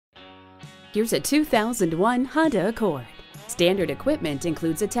Here's a 2001 Honda Accord. Standard equipment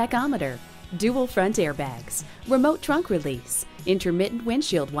includes a tachometer, dual front airbags, remote trunk release, intermittent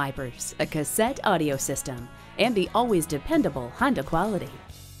windshield wipers, a cassette audio system, and the always dependable Honda quality.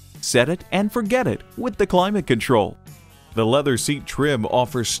 Set it and forget it with the climate control. The leather seat trim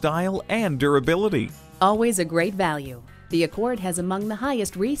offers style and durability. Always a great value. The Accord has among the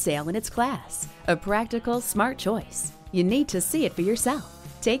highest resale in its class. A practical, smart choice. You need to see it for yourself.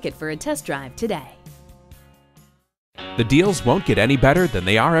 Take it for a test drive today. The deals won't get any better than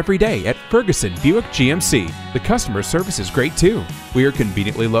they are every day at Ferguson Buick GMC. The customer service is great too. We are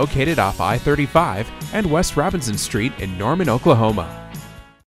conveniently located off I-35 and West Robinson Street in Norman, Oklahoma.